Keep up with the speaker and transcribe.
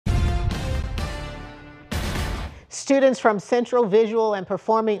Students from Central Visual and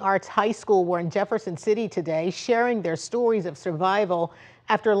Performing Arts High School were in Jefferson City today, sharing their stories of survival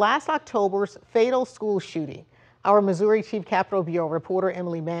after last October's fatal school shooting. Our Missouri Chief Capitol Bureau reporter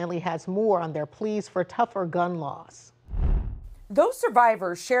Emily Manley has more on their pleas for tougher gun laws. Those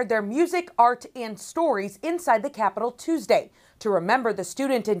survivors shared their music, art, and stories inside the Capitol Tuesday to remember the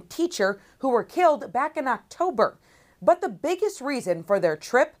student and teacher who were killed back in October. But the biggest reason for their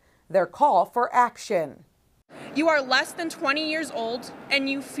trip, their call for action. You are less than 20 years old, and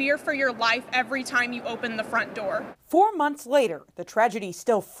you fear for your life every time you open the front door. 4 months later, the tragedy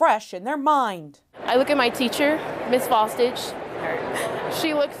still fresh in their mind. I look at my teacher, Miss Fostage.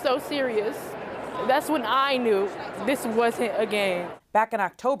 She looked so serious. That's when I knew this wasn't a game. Back in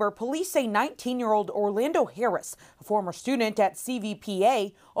October, police say 19-year-old Orlando Harris, a former student at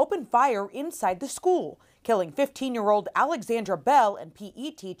CVPA, opened fire inside the school, killing 15-year-old Alexandra Bell and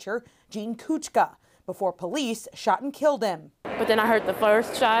PE teacher Jean Kuchka, before police shot and killed him. But then I heard the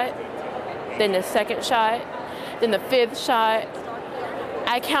first shot, then the second shot, then the fifth shot.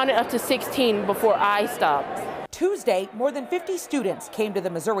 I counted up to 16 before I stopped. Tuesday, more than 50 students came to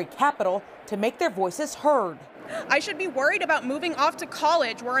the Missouri Capitol to make their voices heard. I should be worried about moving off to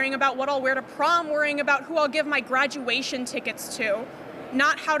college, worrying about what I'll wear to prom, worrying about who I'll give my graduation tickets to,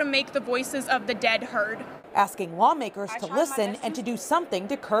 not how to make the voices of the dead heard. Asking lawmakers to listen and to do something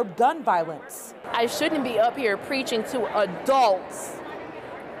to curb gun violence. I shouldn't be up here preaching to adults,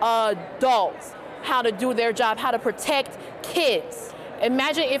 how to do their job, how to protect kids.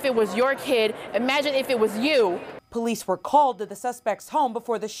 Imagine if it was your kid, imagine if it was you. Police were called to the suspect's home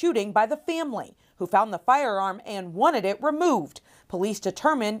before the shooting by the family, who found the firearm and wanted it removed. Police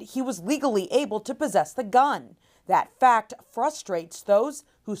determined he was legally able to possess the gun. That fact frustrates those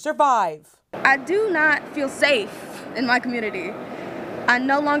who survive. I do not feel safe in my community. I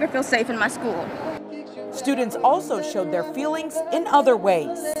no longer feel safe in my school. Students also showed their feelings in other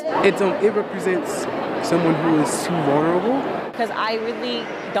ways. It represents someone who is too vulnerable. Because I really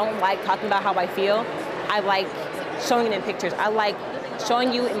don't like talking about how I feel. I like showing it in pictures. I like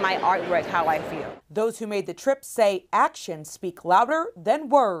showing you in my artwork how I feel. Those who made the trip say actions speak louder than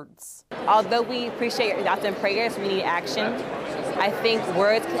words. Although we appreciate your thoughts and prayers, we need action. I think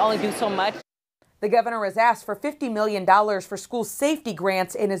words can only do so much. The governor has asked for $50 million for school safety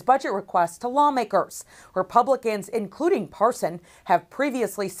grants in his budget request to lawmakers. Republicans, including Parson, have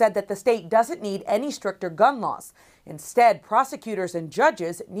previously said that the state doesn't need any stricter gun laws. Instead, prosecutors and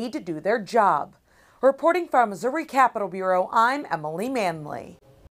judges need to do their job. Reporting from Missouri Capitol Bureau, I'm Emily Manley.